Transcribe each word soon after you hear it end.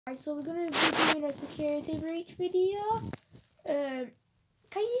So we're going to be doing a security breach video. Can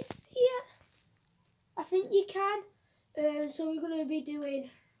you see it? I think you can. So we're going to be doing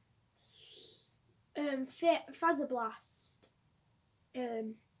Phaser Blast.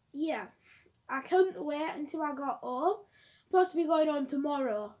 Yeah, I couldn't wait until I got home. I'm supposed to be going home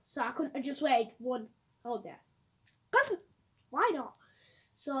tomorrow, so I couldn't have just waited one whole day. Cause why not?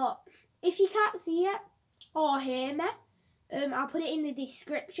 So if you can't see it or hear me, I'll put it in the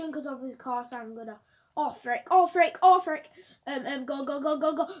description because of course I'm gonna frick. Go go go go go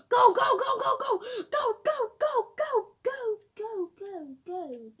go go go go go go go go go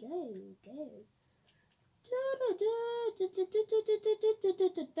go.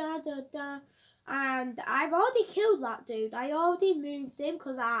 And I've already killed that dude. I already moved him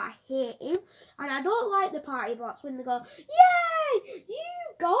because I hate him. And I don't like the party bots when they go, yay,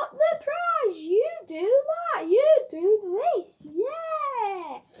 you got the prize, you do that, you do this,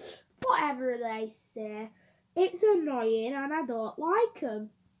 yeah. Whatever they say. It's annoying and I don't like them.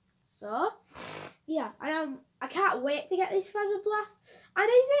 So, yeah, I can't wait to get this Phaser Blast. And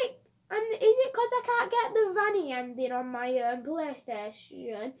is it because I can't get the Vanny ending on my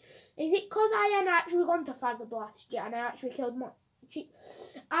PlayStation? Is it because I ain't actually gone to Phaser Blast yet and I actually killed more?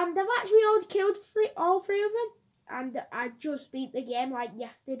 And I've actually already killed all three of them. And I just beat the game like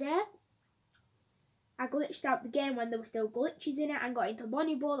yesterday. I glitched out the game when there were still glitches in it and got into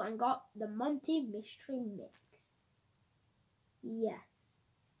Bonnie Ball and got the Monty Mystery Mix. Yes.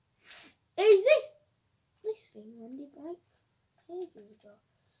 Is this thing ended like ages ago?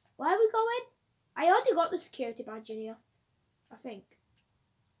 Where are we going? I already got the security badge in here, I think.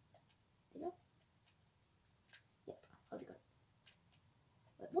 Did I? Yep, I already got it.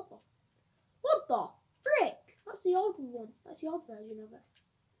 Wait, what the? What the frick? That's the old one. That's the old version of it.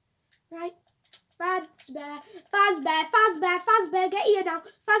 Right. Fazbear, get here now.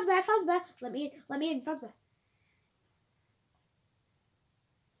 Fazbear. Let me in, Fazbear.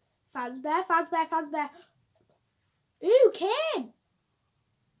 Fazbear. Who came?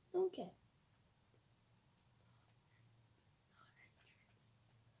 Okay.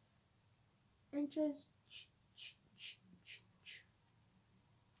 Entrance.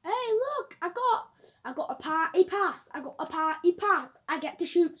 Hey, look! I got a party pass. I get to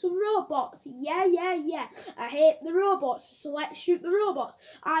shoot some robots. Yeah. I hate the robots, so let's shoot the robots.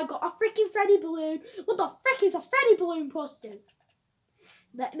 I got a freaking Freddy balloon. What the frick is a Freddy balloon supposed to do?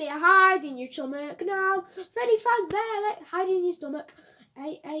 Let me hide in your stomach now. Freddy Fazbear, hide in your stomach.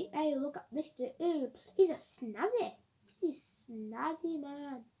 Hey, look at this dude. He's a snazzy. This is snazzy,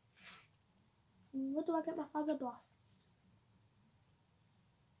 man. Where do I get my Phaser Blasts?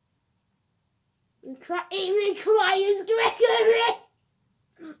 It requires Gregory.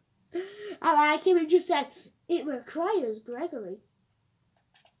 I like him. It just says, it requires Gregory.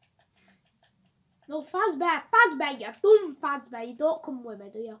 No, Fazbear, you dumb Fazbear. You don't come with me,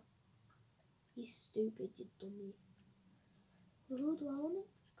 do you? You stupid, you dummy. Who do I want to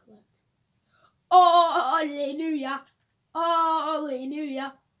collect? Oh, hallelujah.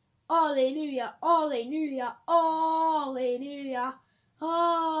 Hallelujah. Hallelujah. Hallelujah. Hallelujah.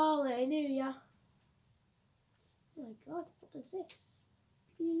 Hallelujah. Oh my god, what is this?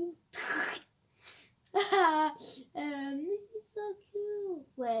 This is so cool.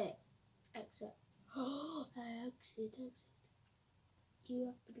 Wait, exit. Oh, exit. You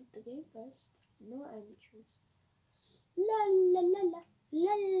have to beat the game first. No entrance. La la la la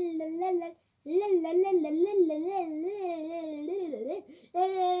la la la la. La la la la la la la.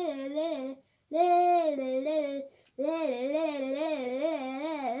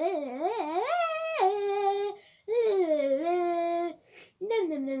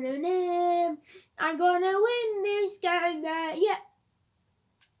 I'm gonna win this game, yeah.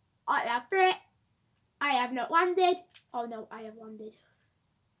 I have it. I have not landed. Oh no, I have landed.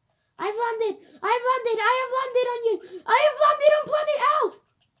 I've landed on you. I have landed on planet Elf.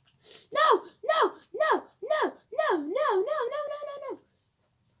 No.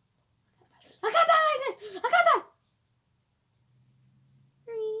 I can't die like this. I can't die.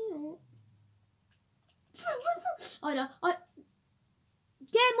 Oh no.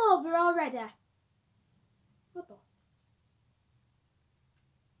 Game over already. What the?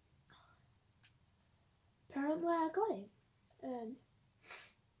 Apparently I got him.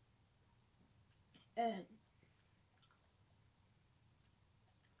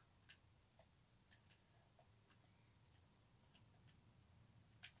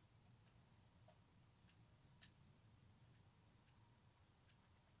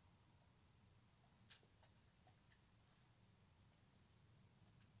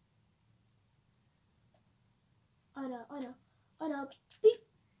 I know. Beep.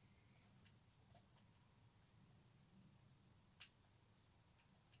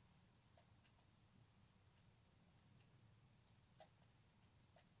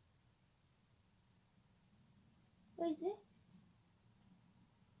 What is this?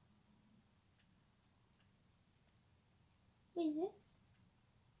 What is this?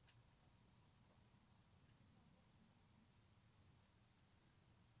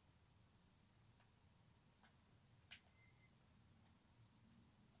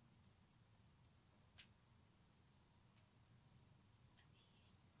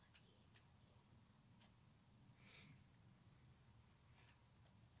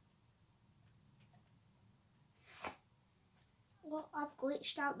 Well, I've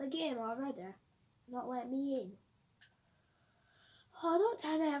glitched out the game already. Not letting me in. Oh, don't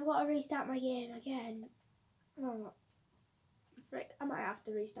tell me I've got to restart my game again. Oh, frick, I might have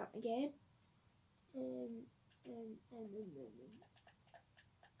to restart my game.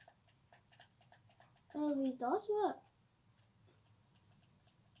 Oh, these doors work.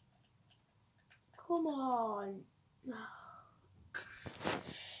 Come on.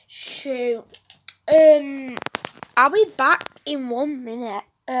 Shoot. I'll be back in 1 minute.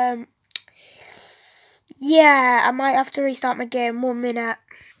 Yeah, I might have to restart my game 1 minute.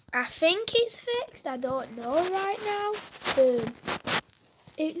 I think it's fixed. I don't know right now.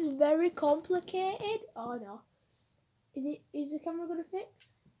 It's very complicated. Oh no. Is the camera gonna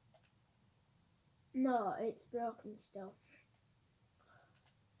fix? No, it's broken still.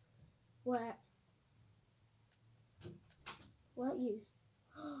 Where? What use?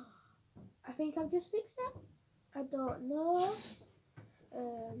 I think I've just fixed it. I don't know.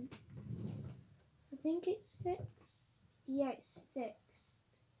 I think it's fixed. Yeah, it's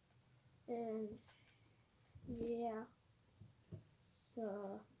fixed. Yeah.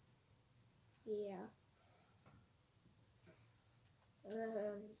 So, yeah.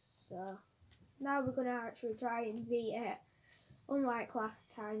 So now we're gonna actually try and beat it. Unlike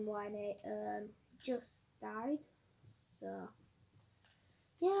last time when it just died. So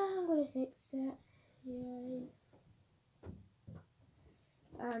yeah, I'm gonna fix it. Yay.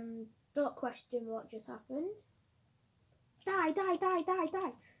 Don't question what just happened. Die, die, die, die,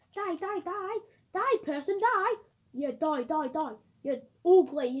 die. Die, die, die. Die, person, die. Yeah, die, die, die. You're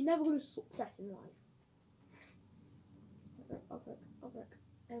ugly. You're never gonna success in life. Okay.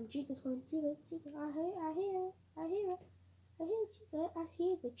 Chica's coming. Chica. I hear Chica. I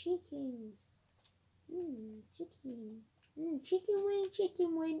hear the chickens. Chicken wing. Eat the chicken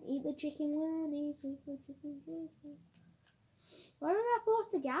wing. Eat the chicken. Where am I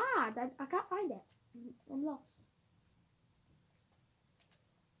supposed to guard? I can't find it. I'm lost.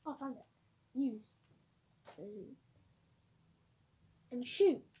 Oh, I found it. Use. And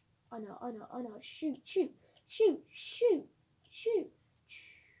shoot. Oh no. Shoot.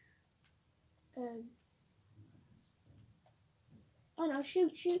 Oh no,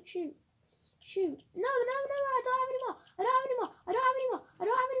 shoot. No, I don't have any more. I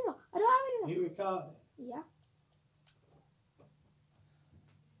don't have any more. You recording? Yeah.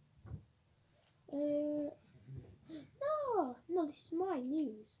 No, this is my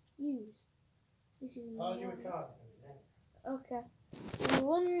news. This is How's mine. you recording? Okay.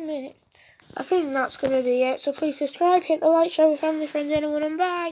 1 minute. I think that's going to be it. So please subscribe, hit the like, share with family, friends, anyone, and bye.